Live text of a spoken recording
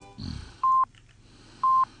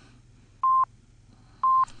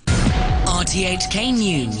RTHK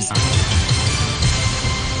News.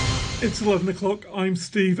 It's 11 o'clock. I'm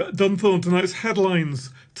Steve Dunthorne. Tonight's headlines.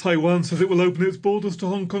 Taiwan says it will open its borders to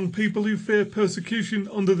Hong Kong people who fear persecution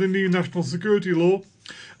under the new national security law.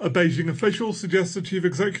 A Beijing official suggests the chief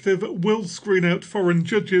executive will screen out foreign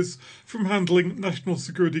judges from handling national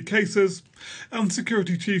security cases. And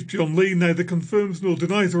Security Chief John Lee neither confirms nor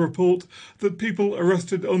denies a report that people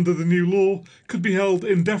arrested under the new law could be held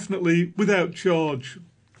indefinitely without charge.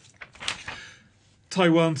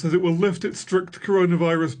 Taiwan says it will lift its strict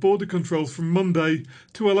coronavirus border controls from Monday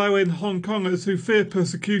to allow in Hong Kongers who fear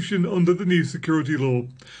persecution under the new security law.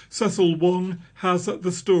 Cecil Wong has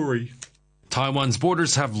the story. Taiwan's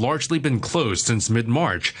borders have largely been closed since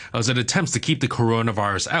mid-March as it attempts to keep the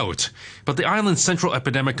coronavirus out. But the island's Central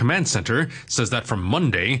Epidemic Command Center says that from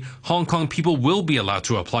Monday, Hong Kong people will be allowed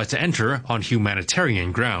to apply to enter on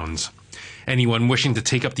humanitarian grounds. Anyone wishing to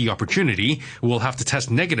take up the opportunity will have to test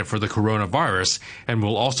negative for the coronavirus and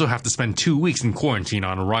will also have to spend 2 weeks in quarantine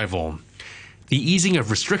on arrival. The easing of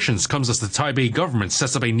restrictions comes as the Taipei government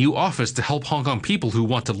sets up a new office to help Hong Kong people who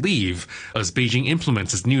want to leave as Beijing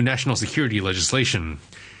implements its new national security legislation.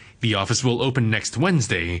 The office will open next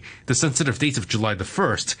Wednesday, the sensitive date of July the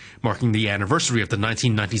 1st, marking the anniversary of the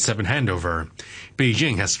 1997 handover.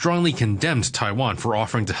 Beijing has strongly condemned Taiwan for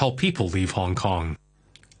offering to help people leave Hong Kong.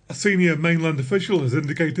 A senior mainland official has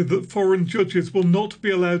indicated that foreign judges will not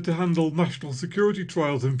be allowed to handle national security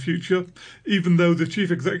trials in future, even though the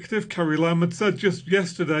chief executive, Carrie Lam, had said just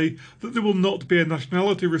yesterday that there will not be a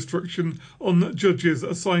nationality restriction on judges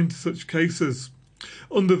assigned to such cases.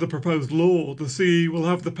 Under the proposed law, the CE will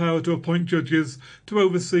have the power to appoint judges to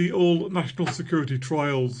oversee all national security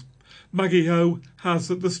trials. Maggie Ho has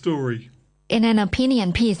the story. In an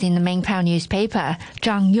opinion piece in the Mingpao newspaper,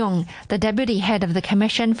 Zhang Yong, the deputy head of the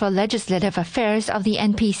Commission for Legislative Affairs of the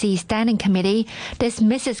NPC Standing Committee,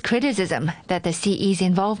 dismisses criticism that the CE's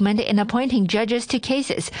involvement in appointing judges to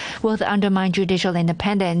cases will undermine judicial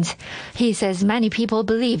independence. He says many people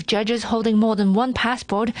believe judges holding more than one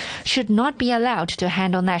passport should not be allowed to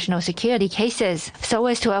handle national security cases, so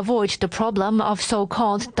as to avoid the problem of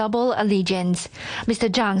so-called double allegiance. Mr.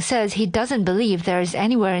 Zhang says he doesn't believe there is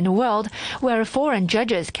anywhere in the world where foreign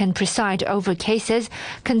judges can preside over cases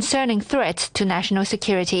concerning threats to national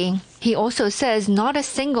security. He also says not a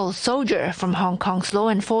single soldier from Hong Kong's law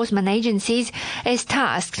enforcement agencies is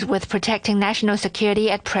tasked with protecting national security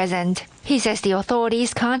at present. He says the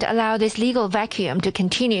authorities can't allow this legal vacuum to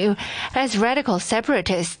continue as radical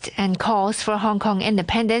separatists and calls for Hong Kong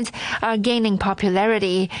independence are gaining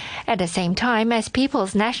popularity at the same time as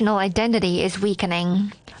people's national identity is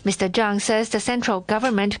weakening. Mr. Zhang says the central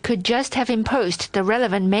government could just have imposed the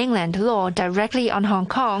relevant mainland law directly on Hong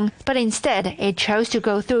Kong, but instead it chose to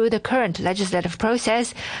go through the current legislative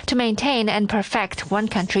process to maintain and perfect one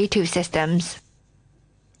country, two systems.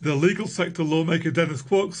 The legal sector lawmaker Dennis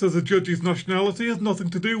Kwok says a judge's nationality has nothing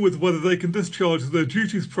to do with whether they can discharge their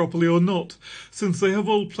duties properly or not, since they have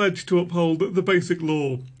all pledged to uphold the basic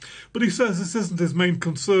law. But he says this isn't his main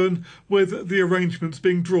concern with the arrangements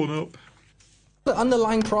being drawn up. The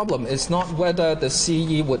underlying problem is not whether the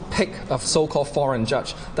CE would pick a so-called foreign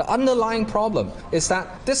judge. The underlying problem is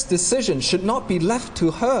that this decision should not be left to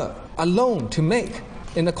her alone to make.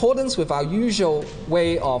 In accordance with our usual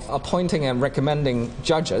way of appointing and recommending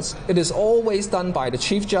judges, it is always done by the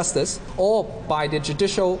Chief Justice or by the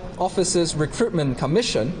Judicial Officer's Recruitment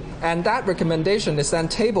Commission, and that recommendation is then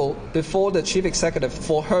tabled before the Chief Executive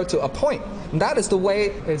for her to appoint. And that is the way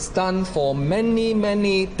it's done for many,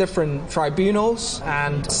 many different tribunals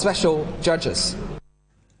and special judges.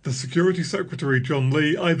 The Security Secretary, John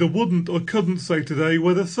Lee, either wouldn't or couldn't say today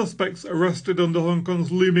whether suspects arrested under Hong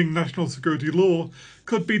Kong's looming national security law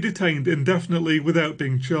could be detained indefinitely without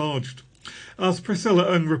being charged. As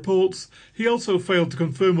Priscilla Ng reports, he also failed to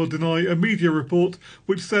confirm or deny a media report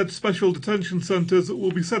which said special detention centres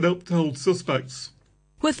will be set up to hold suspects.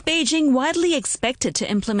 With Beijing widely expected to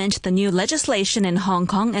implement the new legislation in Hong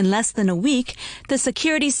Kong in less than a week, the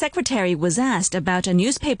Security Secretary was asked about a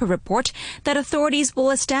newspaper report that authorities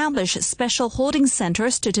will establish special holding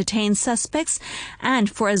centers to detain suspects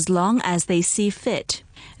and for as long as they see fit.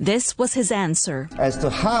 This was his answer. As to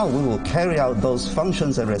how we will carry out those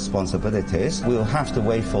functions and responsibilities, we will have to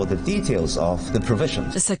wait for the details of the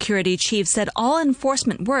provisions. The security chief said all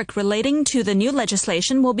enforcement work relating to the new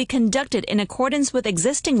legislation will be conducted in accordance with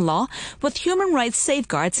existing law with human rights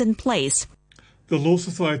safeguards in place. The Law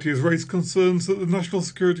Society has raised concerns that the national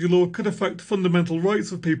security law could affect fundamental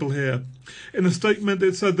rights of people here. In a statement,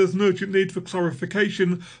 it said there's an urgent need for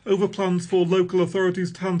clarification over plans for local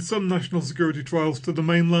authorities to hand some national security trials to the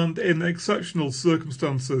mainland in exceptional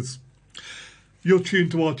circumstances. You're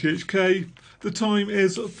tuned to RTHK. The time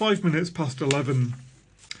is 5 minutes past 11.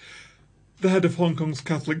 The head of Hong Kong's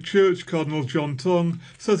Catholic Church, Cardinal John Tong,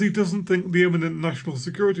 says he doesn't think the imminent national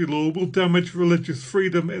security law will damage religious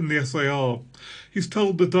freedom in the SAR. He's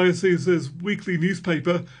told the diocese's weekly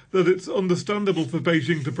newspaper that it's understandable for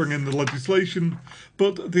Beijing to bring in the legislation,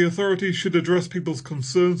 but the authorities should address people's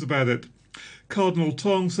concerns about it. Cardinal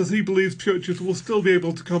Tong says he believes churches will still be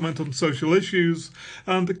able to comment on social issues,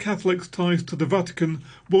 and Catholics' ties to the Vatican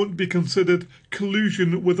won't be considered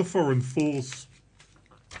collusion with a foreign force.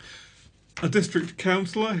 A district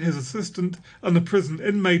councillor, his assistant, and a prison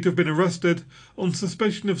inmate have been arrested on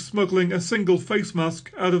suspicion of smuggling a single face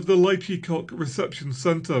mask out of the Lai Chi Kok reception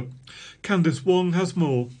centre. Candice Wong has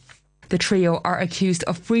more. The trio are accused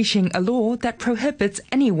of breaching a law that prohibits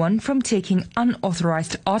anyone from taking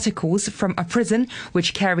unauthorized articles from a prison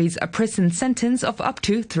which carries a prison sentence of up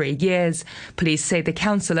to 3 years. Police say the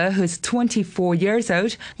councillor, who's 24 years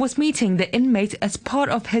old, was meeting the inmate as part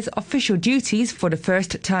of his official duties for the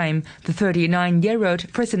first time. The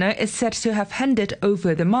 39-year-old prisoner is said to have handed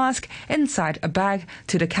over the mask inside a bag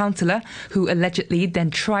to the councillor, who allegedly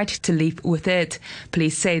then tried to leave with it.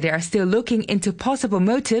 Police say they are still looking into possible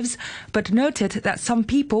motives, but noted that some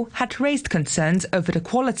people had raised concerns over the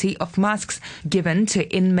quality of masks given to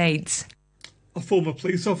inmates. A former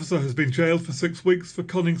police officer has been jailed for 6 weeks for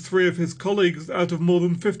conning 3 of his colleagues out of more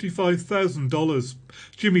than $55,000.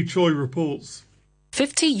 Jimmy Choi reports.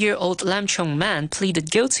 50-year-old Lam Chung Man pleaded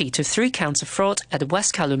guilty to 3 counts of fraud at the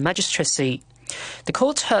West Kowloon Magistracy. The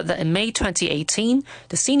court heard that in May 2018,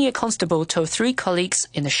 the senior constable told 3 colleagues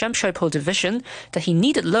in the Sham Shui Po division that he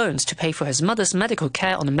needed loans to pay for his mother's medical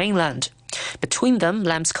care on the mainland. Between them,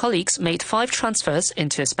 Lam's colleagues made 5 transfers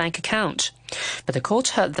into his bank account. But the court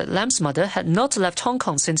heard that Lam's mother had not left Hong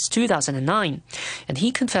Kong since 2009, and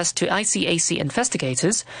he confessed to ICAC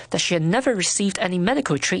investigators that she had never received any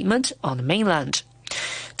medical treatment on the mainland.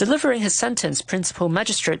 Delivering his sentence, Principal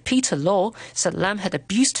Magistrate Peter Law said Lam had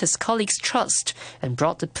abused his colleagues' trust and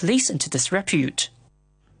brought the police into disrepute.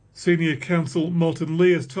 Senior counsel Martin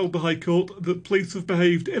Lee has told the High Court that police have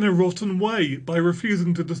behaved in a rotten way by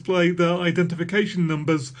refusing to display their identification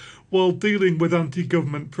numbers while dealing with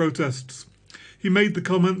anti-government protests. He made the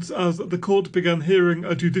comments as the court began hearing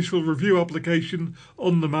a judicial review application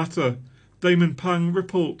on the matter. Damon Pang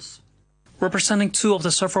reports. Representing 2 of the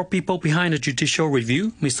several people behind the judicial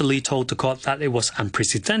review, Mr. Lee told the court that it was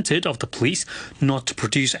unprecedented of the police not to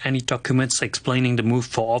produce any documents explaining the move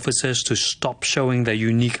for officers to stop showing their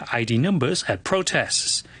unique ID numbers at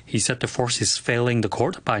protests. He said the force is failing the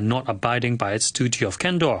court by not abiding by its duty of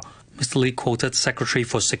candor. Mr. Lee quoted Secretary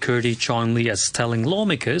for Security John Lee as telling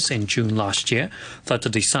lawmakers in June last year that the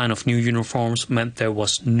design of new uniforms meant there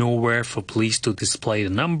was nowhere for police to display the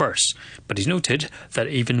numbers. But he noted that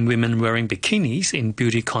even women wearing bikinis in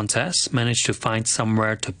beauty contests managed to find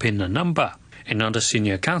somewhere to pin a number. Another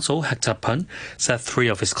senior counsel, Hector Pun, said 3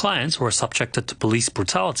 of his clients were subjected to police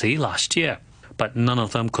brutality last year. But none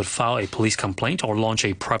of them could file a police complaint or launch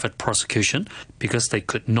a private prosecution because they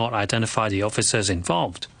could not identify the officers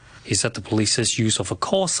involved. He said the police's use of a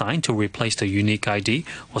call sign to replace the unique ID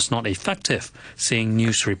was not effective, saying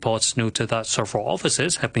news reports noted that several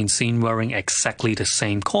officers have been seen wearing exactly the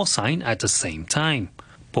same call sign at the same time.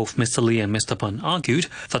 Both Mr. Lee and Mr. Pun argued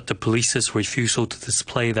that the police's refusal to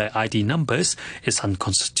display their ID numbers is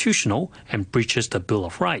unconstitutional and breaches the Bill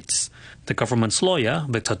of Rights. The government's lawyer,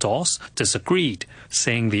 Victor Dawes, disagreed,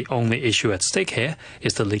 saying the only issue at stake here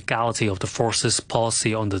is the legality of the force's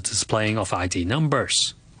policy on the displaying of ID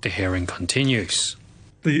numbers. The hearing continues.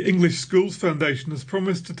 The English Schools Foundation has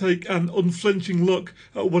promised to take an unflinching look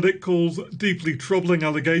at what it calls deeply troubling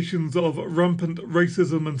allegations of rampant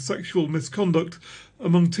racism and sexual misconduct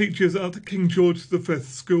among teachers at King George V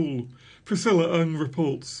School. Priscilla Ng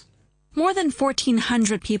reports. More than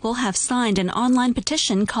 1,400 people have signed an online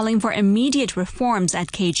petition calling for immediate reforms at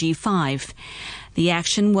KG5. The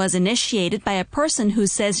action was initiated by a person who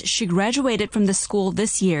says she graduated from the school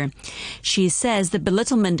this year. She says the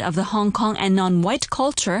belittlement of the Hong Kong and non-white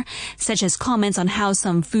culture, such as comments on how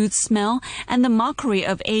some foods smell and the mockery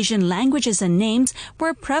of Asian languages and names,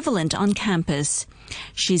 were prevalent on campus.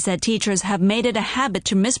 She said teachers have made it a habit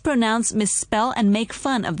to mispronounce, misspell, and make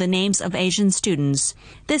fun of the names of Asian students.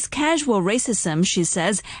 This casual racism, she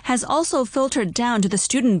says, has also filtered down to the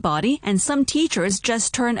student body, and some teachers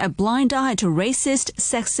just turn a blind eye to racist,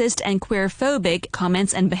 sexist, and queerphobic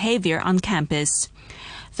comments and behavior on campus.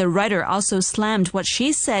 The writer also slammed what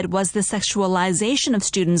she said was the sexualization of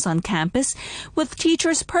students on campus, with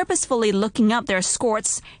teachers purposefully looking up their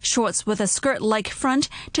shorts with a skirt-like front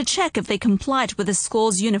to check if they complied with the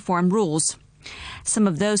school's uniform rules. Some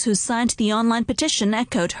of those who signed the online petition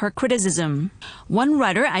echoed her criticism. One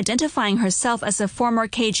writer, identifying herself as a former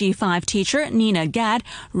KG5 teacher, Nina Gad,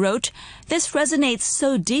 wrote, "This resonates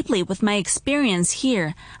so deeply with my experience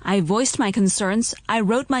here. I voiced my concerns. I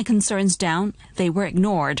wrote my concerns down. They were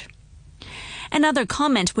ignored." Another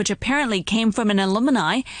comment, which apparently came from an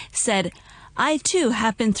alumni, said, "I too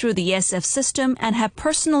have been through the ESF system and have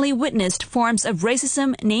personally witnessed forms of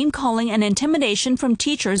racism, name-calling and intimidation from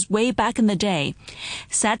teachers way back in the day.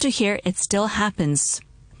 Sad to hear it still happens."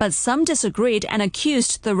 But some disagreed and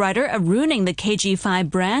accused the writer of ruining the KG5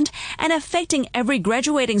 brand and affecting every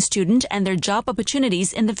graduating student and their job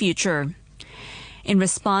opportunities in the future. In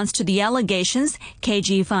response to the allegations,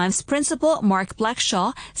 KG5's principal, Mark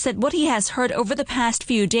Blackshaw, said what he has heard over the past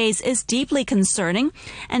few days is deeply concerning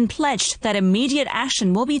and pledged that immediate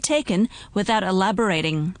action will be taken without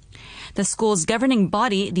elaborating. The school's governing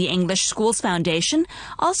body, the English Schools Foundation,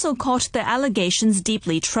 also called the allegations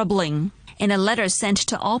deeply troubling. In a letter sent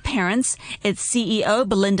to all parents, its CEO,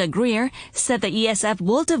 Belinda Greer, said the ESF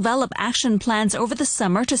will develop action plans over the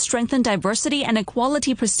summer to strengthen diversity and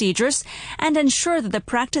equality procedures and ensure that the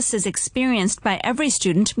practices experienced by every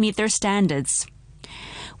student meet their standards.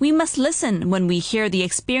 "We must listen when we hear the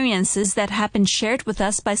experiences that have been shared with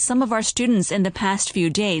us by some of our students in the past few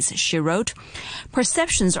days," she wrote.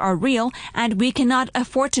 "Perceptions are real, and we cannot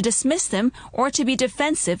afford to dismiss them or to be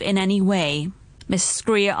defensive in any way." Ms.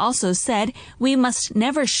 Greer also said, "We must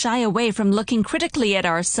never shy away from looking critically at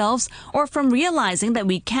ourselves or from realizing that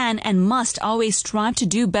we can and must always strive to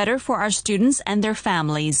do better for our students and their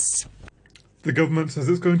families." The government says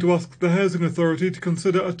it's going to ask the Housing Authority to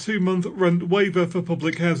consider a 2-month rent waiver for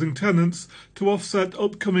public housing tenants to offset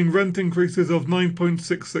upcoming rent increases of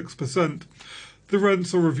 9.66%. The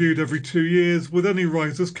rents are reviewed every 2 years, with any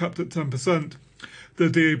rises capped at 10%. The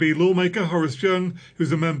DAB lawmaker, Horace Young,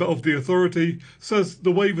 who's a member of the authority, says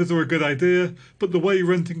the waivers are a good idea, but the way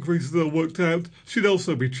rent increases are worked out should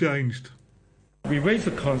also be changed. We raise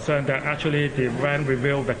a concern that actually the rent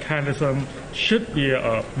review mechanism should be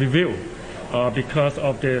reviewed because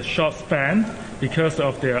of the short span, because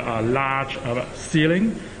of the large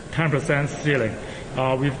ceiling, 10% ceiling.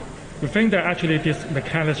 We think that actually this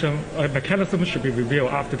mechanism should be reviewed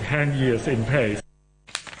after 10 years in place.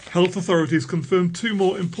 Health authorities confirmed 2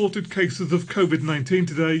 more imported cases of COVID-19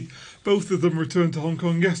 today. Both of them returned to Hong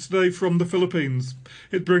Kong yesterday from the Philippines.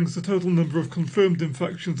 It brings the total number of confirmed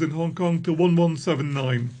infections in Hong Kong to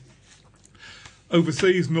 1179.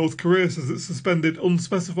 Overseas, North Korea says it suspended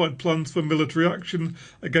unspecified plans for military action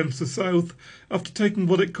against the South after taking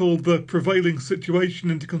what it called the prevailing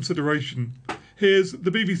situation into consideration. Here's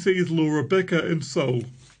the BBC's Laura Baker in Seoul.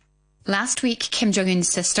 Last week, Kim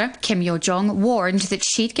Jong-un's sister, Kim Yo-jong, warned that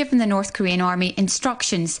she'd given the North Korean army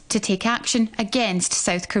instructions to take action against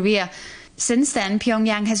South Korea. Since then,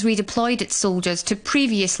 Pyongyang has redeployed its soldiers to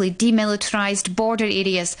previously demilitarised border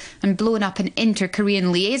areas and blown up an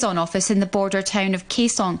inter-Korean liaison office in the border town of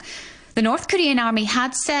Kaesong. The North Korean army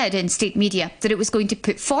had said in state media that it was going to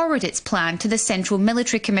put forward its plan to the Central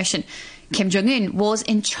Military Commission. Kim Jong-un was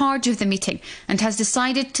in charge of the meeting and has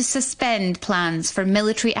decided to suspend plans for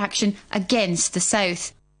military action against the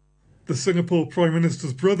South. The Singapore Prime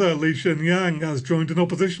Minister's brother, Lee Hsien-yang, has joined an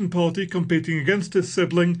opposition party competing against his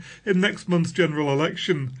sibling in next month's general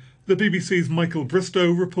election. The BBC's Michael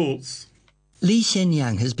Bristow reports. Lee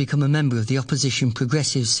Hsien-yang has become a member of the opposition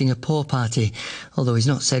Progressive Singapore Party, although he's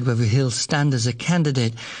not said whether he'll stand as a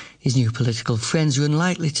candidate. His new political friends are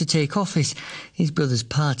unlikely to take office. His brother's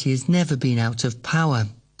party has never been out of power.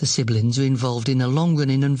 The siblings are involved in a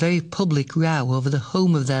long-running and very public row over the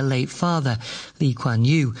home of their late father, Lee Kuan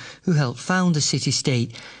Yew, who helped found the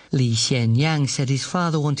city-state. Lee Hsien-yang said his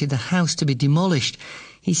father wanted the house to be demolished.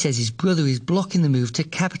 He says his brother is blocking the move to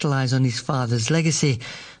capitalise on his father's legacy,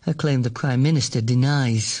 a claim the Prime Minister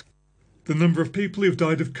denies. The number of people who've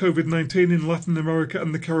died of COVID-19 in Latin America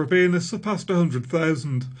and the Caribbean has surpassed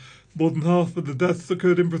 100,000. More than half of the deaths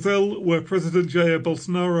occurred in Brazil, where President Jair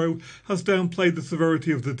Bolsonaro has downplayed the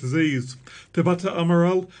severity of the disease. Tabata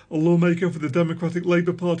Amaral, a lawmaker for the Democratic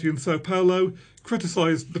Labour Party in Sao Paulo,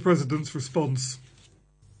 criticised the president's response.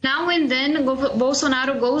 Now and then,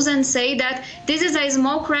 Bolsonaro goes and say that this is a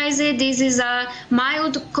small crisis, this is a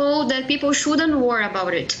mild cold, that people shouldn't worry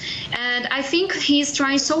about it. And I think he's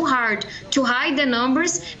trying so hard to hide the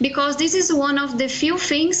numbers because this is one of the few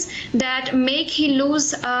things that make him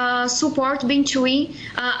lose support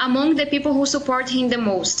among the people who support him the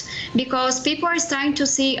most. Because people are starting to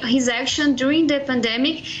see his action during the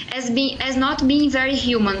pandemic as not being very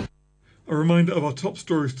human. A reminder of our top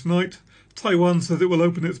stories tonight. Taiwan says it will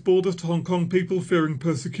open its borders to Hong Kong people fearing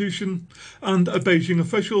persecution, and a Beijing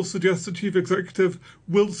official suggests the chief executive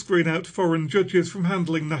will screen out foreign judges from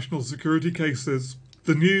handling national security cases.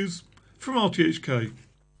 The news from RTHK.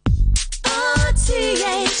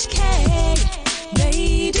 RTHK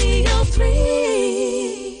Radio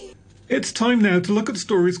 3. It's time now to look at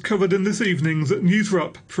stories covered in this evening's News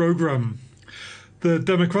Wrap programme. The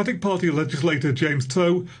Democratic Party legislator James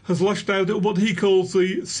To has lashed out at what he calls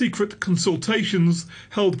the secret consultations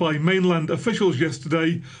held by mainland officials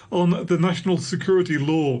yesterday on the national security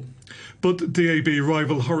law. But DAB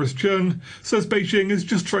rival Horace Chung says Beijing is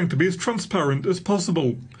just trying to be as transparent as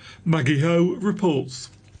possible. Maggie Ho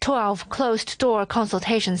reports. 12 closed-door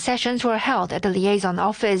consultation sessions were held at the liaison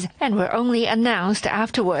office and were only announced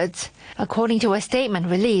afterwards. According to a statement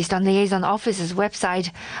released on liaison office's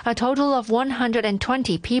website, a total of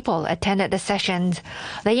 120 people attended the sessions.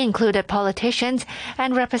 They included politicians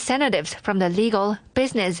and representatives from the legal,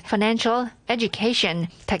 business, financial, education,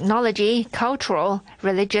 technology, cultural,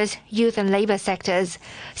 religious, youth and labor sectors.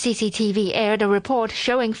 CCTV aired a report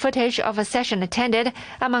showing footage of a session attended,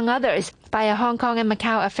 among others, by a Hong Kong and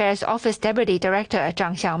Macau Affairs Office Deputy Director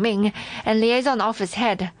Zhang Xiaoming and Liaison Office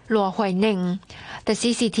Head Luo Huining. The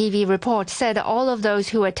CCTV report said all of those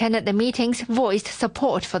who attended the meetings voiced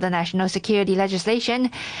support for the national security legislation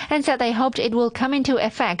and said they hoped it will come into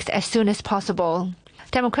effect as soon as possible.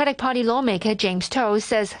 Democratic Party lawmaker James To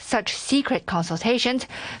says such secret consultations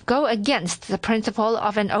go against the principle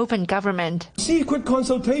of an open government. Secret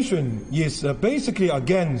consultation is basically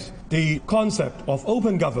against the concept of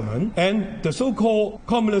open government and the so-called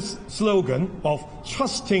communist slogan of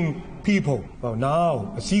trusting people. Well,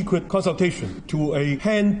 now a secret consultation to a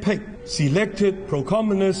hand-picked, selected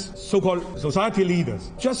pro-communist so-called society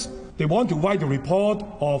leaders. They want to write a report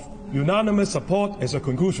of unanimous support as a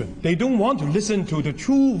conclusion. They don't want to listen to the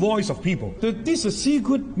true voice of people. This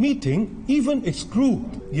secret meeting even exclude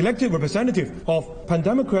elected representatives of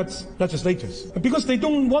pan-democrats legislators because they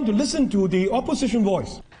don't want to listen to the opposition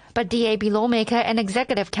voice. But DAB lawmaker and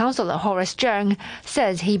executive councillor Horace Chung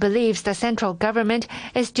says he believes the central government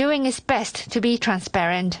is doing its best to be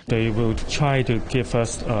transparent. They will try to give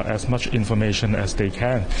us as much information as they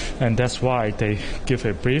can, and that's why they give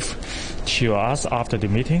a brief to us after the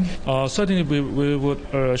meeting. Certainly we would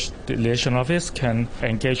urge the liaison office can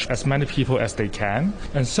engage as many people as they can,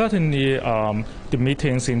 and certainly the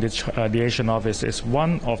meetings in the liaison office is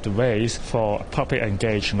one of the ways for public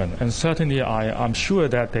engagement, and certainly I'm sure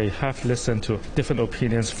that they have listened to different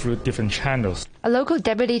opinions through different channels. A local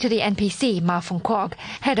deputy to the NPC, Ma Fung Kwok,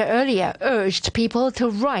 had earlier urged people to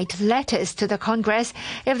write letters to the Congress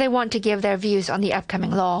if they want to give their views on the upcoming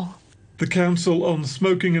law. The Council on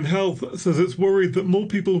Smoking and Health says it's worried that more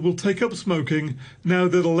people will take up smoking now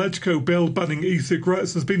that a LegCo bill banning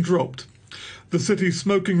e-cigarettes has been dropped. The city's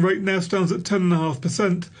smoking rate now stands at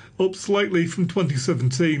 10.5%, up slightly from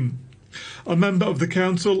 2017. A member of the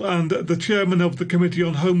council and the chairman of the Committee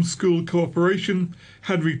on Homeschool Cooperation,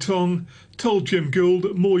 Henry Tong, told Jim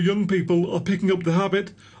Gould more young people are picking up the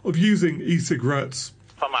habit of using e-cigarettes.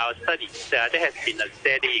 From our studies, there has been a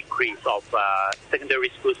steady increase of secondary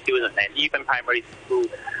school students and even primary school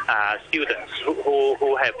students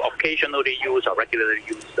who have occasionally used or regularly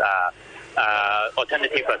used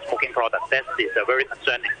alternative smoking products. That is very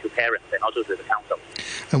concerning to parents and also to the council.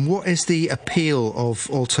 And what is the appeal of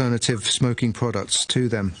alternative smoking products to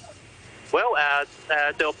them? Well,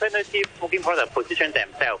 the alternative smoking products position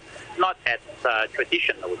themselves not as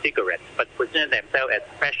traditional cigarettes, but position themselves as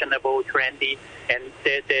fashionable, trendy, and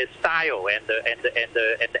the style and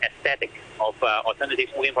the aesthetic of alternative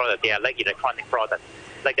smoking products. They are like electronic products,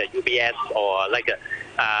 like a UBS or like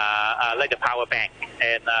a power bank,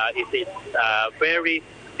 and it is very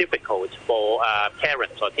difficult for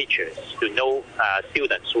parents or teachers to know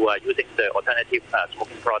students who are using the alternative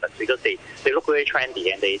smoking products because they look very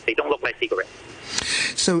trendy and they don't look like cigarettes.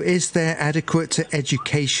 So is there adequate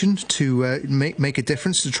education to make a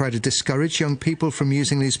difference to try to discourage young people from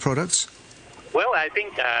using these products? Well, I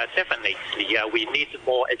think definitely we need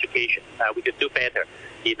more education. We could do better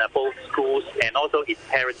in both schools and also in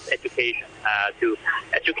parents' education to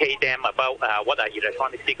educate them about what are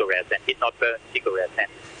electronic cigarettes and heat-not-burn cigarettes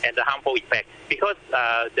and the harmful effects. Because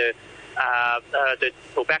the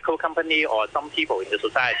tobacco company or some people in the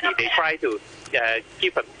society, they try to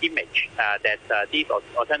give an image that these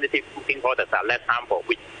alternative smoking products are less harmful,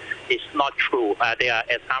 which is not true. They are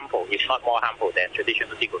as harmful, if not more harmful, than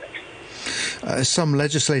traditional cigarettes. Some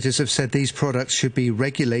legislators have said these products should be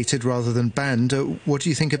regulated rather than banned. What do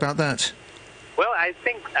you think about that? Well, I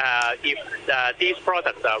think if these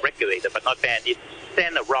products are regulated but not banned, it's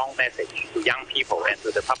send a wrong message to young people and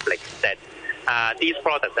to the public that these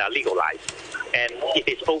products are legalized, and it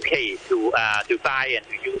is okay to buy and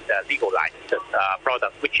to use legalized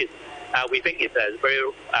products, which is we think is a very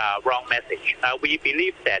wrong message. We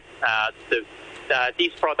believe that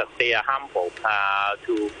these products, they are harmful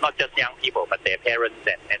to not just young people but their parents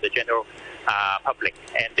and the general public,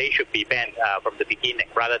 and they should be banned from the beginning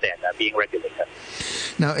rather than being regulated.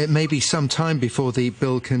 Now, it may be some time before the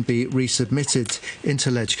bill can be resubmitted into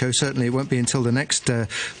LegCo. Certainly it won't be until the next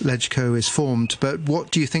LegCo is formed. But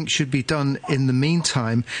what do you think should be done in the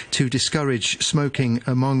meantime to discourage smoking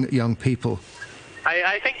among young people?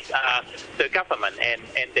 I think the government and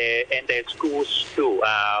their schools too,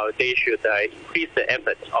 they should increase the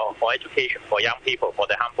efforts for education for young people for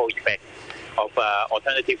the harmful effects of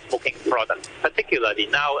alternative smoking products. Particularly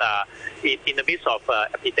now, in the midst of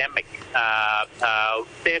epidemic,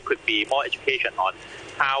 there could be more education on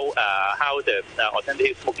how the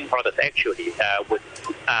alternative smoking products actually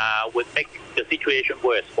would make the situation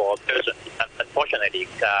worse for a person, unfortunately,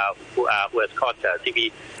 who has caught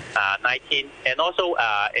CV-19. And also,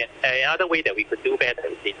 another way that we could do better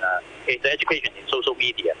is education in social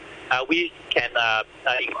media. We can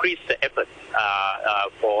increase the effort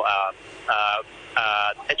for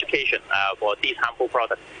education for these harmful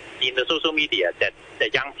products in the social media that the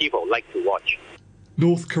young people like to watch.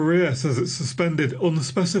 North Korea says it suspended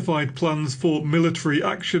unspecified plans for military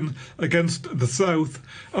action against the South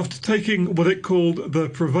after taking what it called the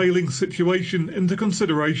prevailing situation into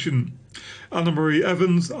consideration. Anna-Marie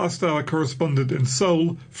Evans asked our correspondent in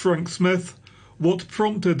Seoul, Frank Smith, what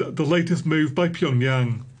prompted the latest move by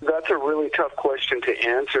Pyongyang. That's a really tough question to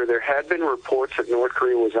answer. There had been reports that North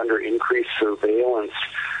Korea was under increased surveillance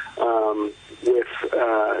with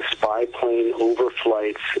spy plane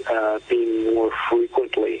overflights being more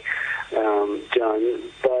frequently done.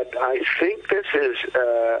 But I think this is,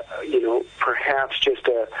 perhaps just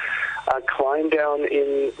a climb down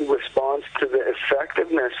in response to the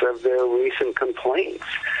effectiveness of their recent complaints.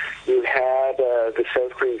 You had the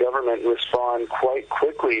South Korean government respond quite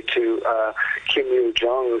quickly to Kim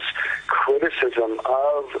Yo-jong's criticism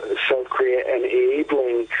of South Korea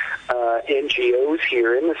enabling NGOs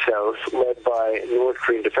here in the South, led by North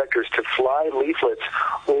Korean defectors, to fly leaflets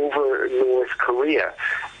over North Korea.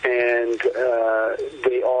 And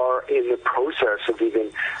they are in the process of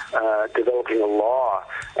even developing a law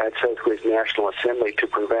at South Korea's National Assembly to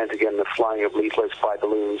prevent, again, the flying of leaflets by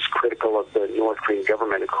balloons critical of the North Korean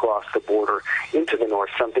government across the border into the north,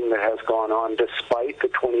 something that has gone on despite the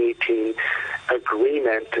 2018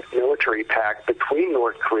 agreement, military pact between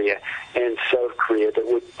North Korea and South Korea that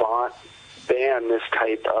would ban this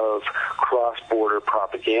type of cross-border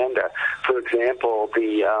propaganda. For example,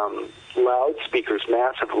 the loudspeakers,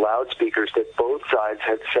 massive loudspeakers that both sides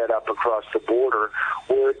had set up across the border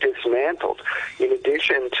were dismantled. In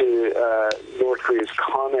addition to North Korea's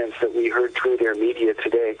comments that we heard through their media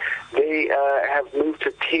today, they have moved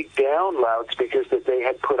to take down loudspeakers that they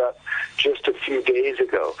had put up just a few days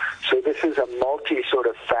ago. So this is a sort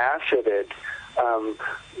of faceted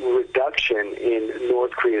reduction in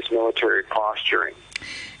North Korea's military posturing.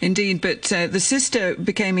 Indeed, but the sister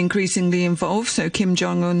became increasingly involved, so Kim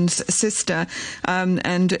Jong-un's sister,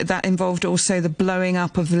 and that involved also the blowing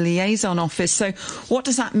up of the liaison office. So what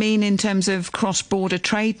does that mean in terms of cross-border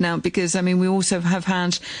trade now? Because, I mean, we also have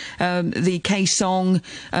had the Kaesong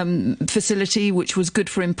facility, which was good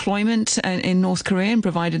for employment in North Korea and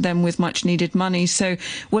provided them with much-needed money. So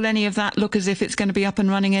will any of that look as if it's going to be up and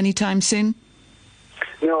running anytime soon?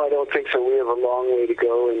 No, I don't think so. We have a long way to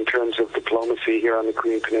go in terms of diplomacy here on the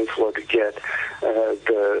Korean Peninsula to get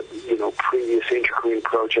the previous inter-Korean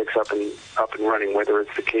projects up and running, whether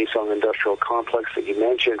it's the Kaesong Industrial Complex that you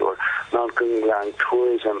mentioned or Mount Gungang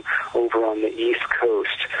Tourism over on the East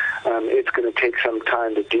Coast. It's going to take some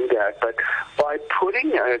time to do that. But by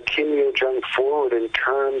putting Kim Yo-jong forward in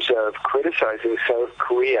terms of criticizing South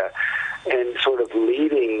Korea and sort of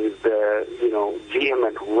leading the,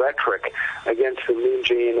 vehement rhetoric against the Moon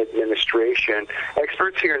Jae-in administration,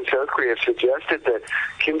 experts here in South Korea have suggested that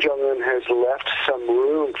Kim Jong-un has left some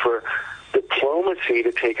room for diplomacy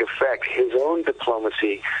to take effect, his own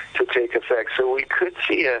diplomacy to take effect. So we could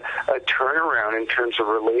see a turnaround in terms of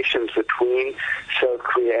relations between South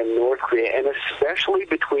Korea and North Korea, and especially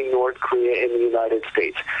between North Korea and the United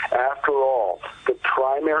States. After all, the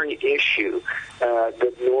primary issue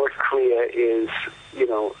that North Korea is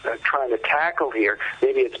trying to tackle here.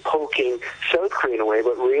 Maybe it's poking South Korea in a way,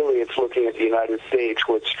 but really it's looking at the United States,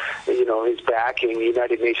 which, is backing the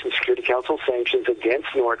United Nations Security Council sanctions against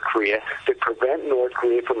North Korea that prevent North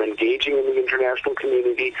Korea from engaging in the international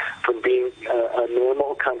community, from being a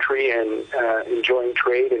normal country and enjoying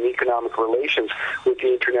trade and economic relations with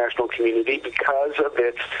the international community because of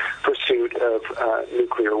its pursuit of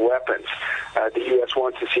nuclear weapons. The U.S.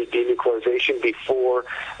 wants to see denuclearization before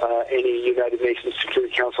any United Nations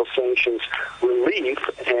Security Council sanctions relief,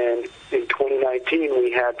 and in 2019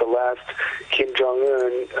 we had the last Kim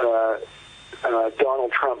Jong-un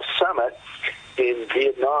Donald Trump summit in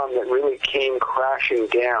Vietnam that really came crashing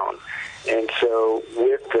down. And so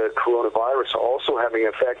with the coronavirus also having an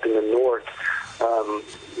effect in the north,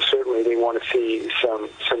 certainly they want to see some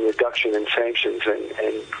reduction in sanctions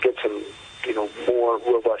and get some more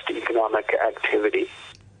robust economic activity.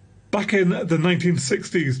 Back in the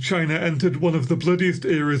 1960s, China entered one of the bloodiest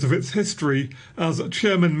eras of its history as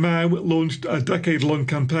Chairman Mao launched a decade-long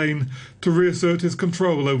campaign to reassert his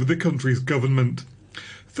control over the country's government.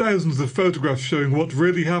 Thousands of photographs showing what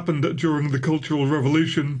really happened during the Cultural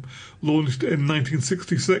Revolution, launched in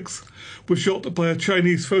 1966, were shot by a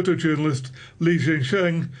Chinese photojournalist, Li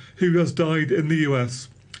Zhengsheng, who has died in the US.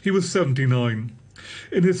 He was 79.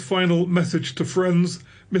 In his final message to friends,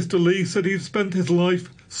 Mr. Li said he'd spent his life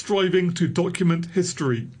striving to document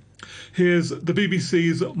history. Here's the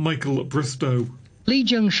BBC's Michael Bristow. Li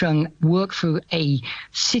Zhengsheng worked for a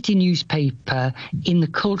city newspaper in the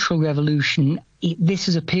Cultural Revolution. This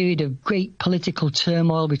is a period of great political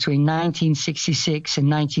turmoil between 1966 and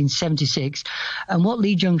 1976. And what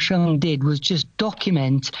Li Zhengsheng did was just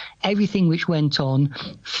document everything which went on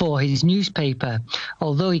for his newspaper.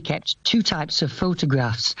 Although he kept two types of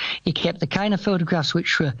photographs. He kept the kind of photographs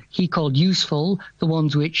which were, he called useful, the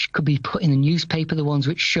ones which could be put in the newspaper, the ones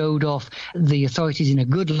which showed off the authorities in a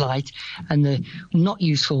good light, and the not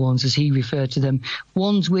useful ones, as he referred to them,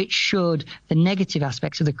 ones which showed the negative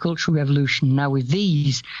aspects of the Cultural Revolution. Now, with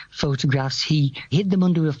these photographs, he hid them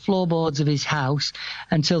under the floorboards of his house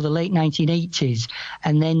until the late 1980s,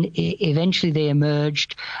 and then eventually they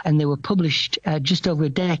emerged and they were published just over a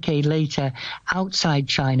decade later outside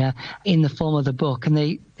China in the form of the book. And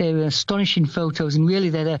they're astonishing photos, and really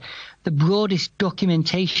they're the broadest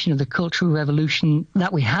documentation of the Cultural Revolution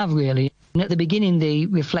that we have, really. And at the beginning, they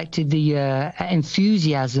reflected the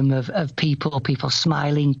enthusiasm of people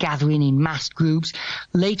smiling, gathering in mass groups.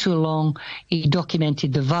 Later along, he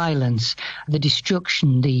documented the violence, the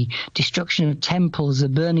destruction of temples, the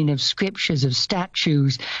burning of scriptures, of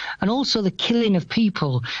statues, and also the killing of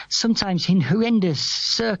people, sometimes in horrendous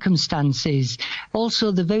circumstances.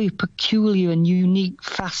 Also the very peculiar and unique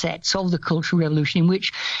facets of the Cultural Revolution in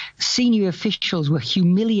which senior officials were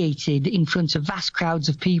humiliated in front of vast crowds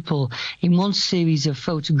of people. In one series of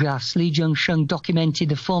photographs, Li Zhengsheng documented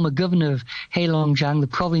the former governor of Heilongjiang, the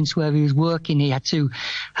province where he was working. He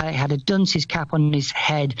had a dunce's cap on his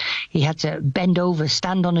head. He had to bend over,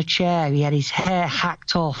 stand on a chair. He had his hair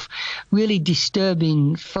hacked off. Really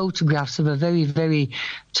disturbing photographs of a very, very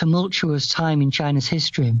tumultuous time in China's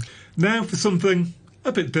history. Now for something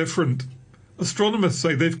a bit different. Astronomers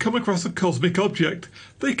say they've come across a cosmic object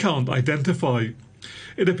they can't identify.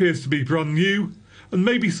 It appears to be brand new, and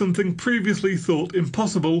maybe something previously thought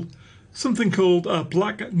impossible, something called a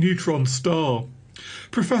black neutron star.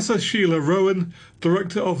 Professor Sheila Rowan,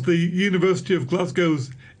 director of the University of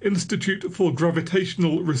Glasgow's Institute for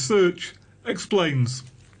Gravitational Research, explains.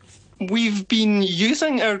 We've been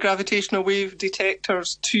using our gravitational wave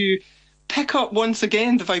detectors to pick up once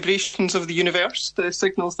again the vibrations of the universe, the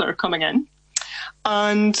signals that are coming in.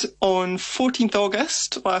 And on 14th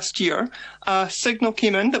August last year, a signal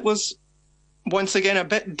came in that was once again a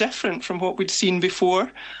bit different from what we'd seen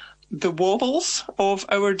before. The wobbles of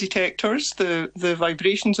our detectors, the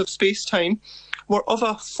vibrations of space-time, were of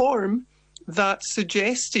a form that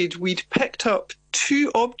suggested we'd picked up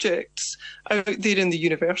two objects out there in the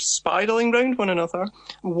universe, spiralling round one another,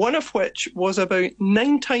 one of which was about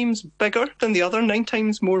 9 times bigger than the other, 9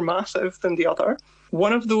 times more massive than the other.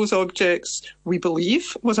 One of those objects, we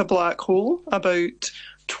believe, was a black hole, about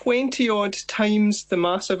 20-odd times the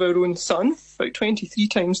mass of our own sun, about 23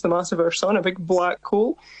 times the mass of our sun, a big black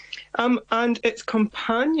hole. And its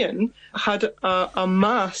companion had a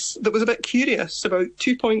mass that was a bit curious, about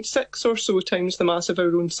 2.6 or so times the mass of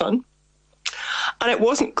our own sun. And it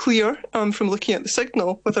wasn't clear from looking at the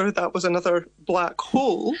signal whether that was another black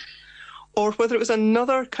hole or whether it was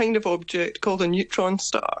another kind of object called a neutron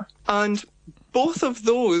star. And both of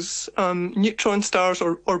those neutron stars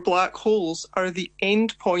or black holes are the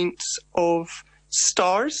endpoints of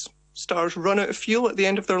stars. Stars run out of fuel at the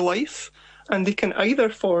end of their life. and they can either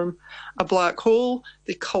form a black hole,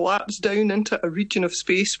 they collapse down into a region of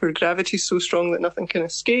space where gravity is so strong that nothing can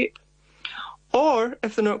escape, or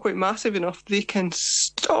if they're not quite massive enough, they can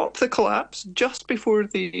stop the collapse just before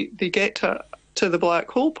they get to the black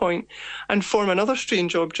hole point and form another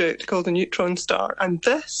strange object called a neutron star. And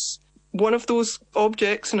this, one of those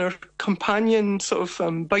objects in our companion sort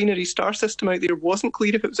of binary star system out there, wasn't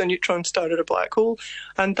clear if it was a neutron star or a black hole.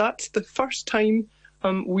 And that's the first time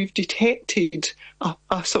we've detected a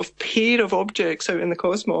sort of pair of objects out in the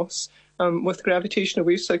cosmos with gravitational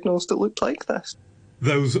wave signals that looked like this.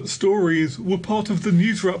 Those stories were part of the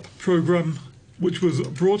News Wrap programme, which was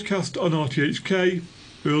broadcast on RTHK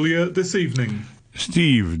earlier this evening.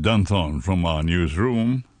 Steve Dunthorne from our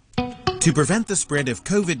newsroom. To prevent the spread of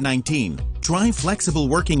COVID-19, try flexible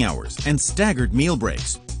working hours and staggered meal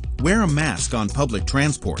breaks. Wear a mask on public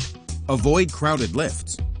transport. Avoid crowded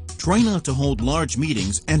lifts. Try not to hold large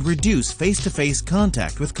meetings and reduce face-to-face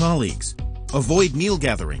contact with colleagues. Avoid meal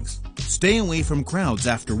gatherings. Stay away from crowds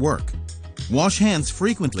after work. Wash hands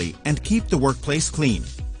frequently and keep the workplace clean.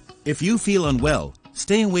 If you feel unwell,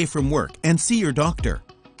 stay away from work and see your doctor.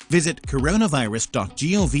 Visit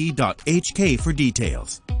coronavirus.gov.hk for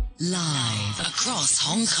details. Live across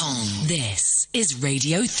Hong Kong, this is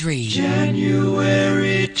Radio 3.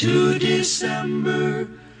 January to December,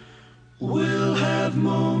 we'll have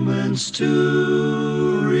moments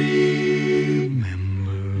to remember.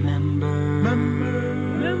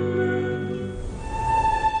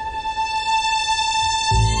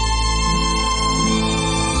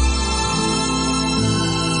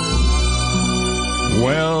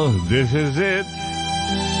 Well, this is it.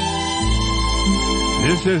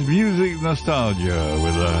 This is Music Nostalgia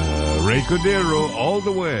with Ray Cordero all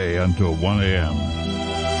the way until 1 a.m.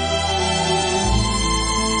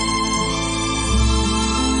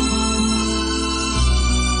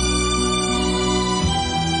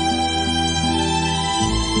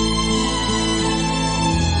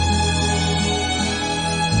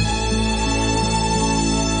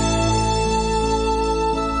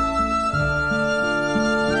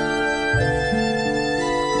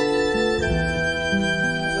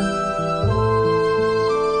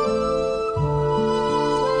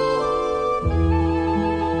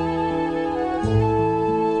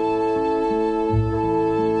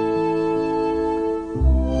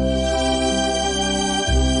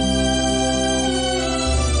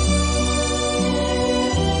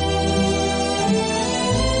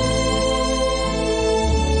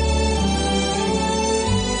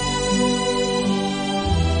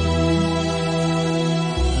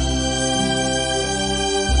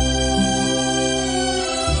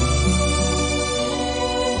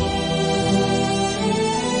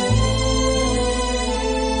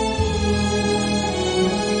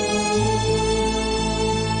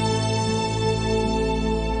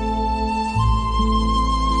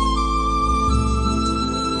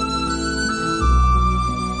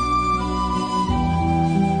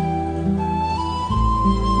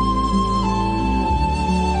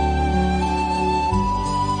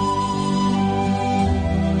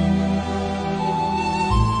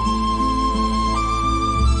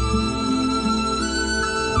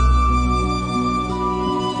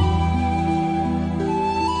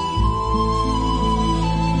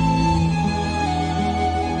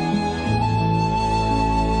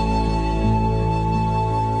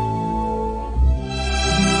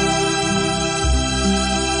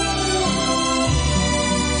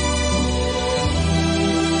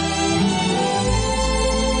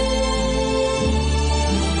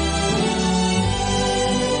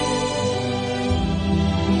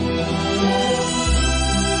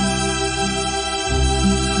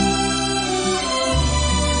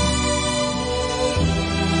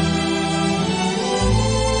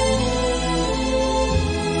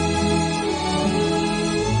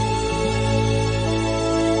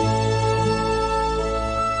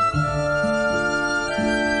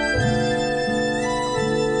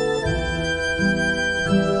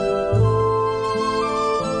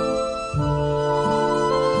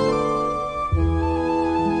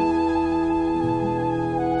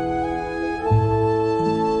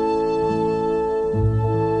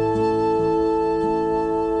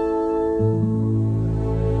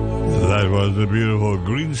 Was the beautiful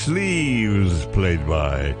Green Sleeves played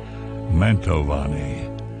by Mantovani.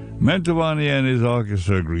 Mantovani and his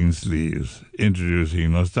orchestra Green Sleeves,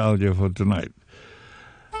 introducing nostalgia for tonight.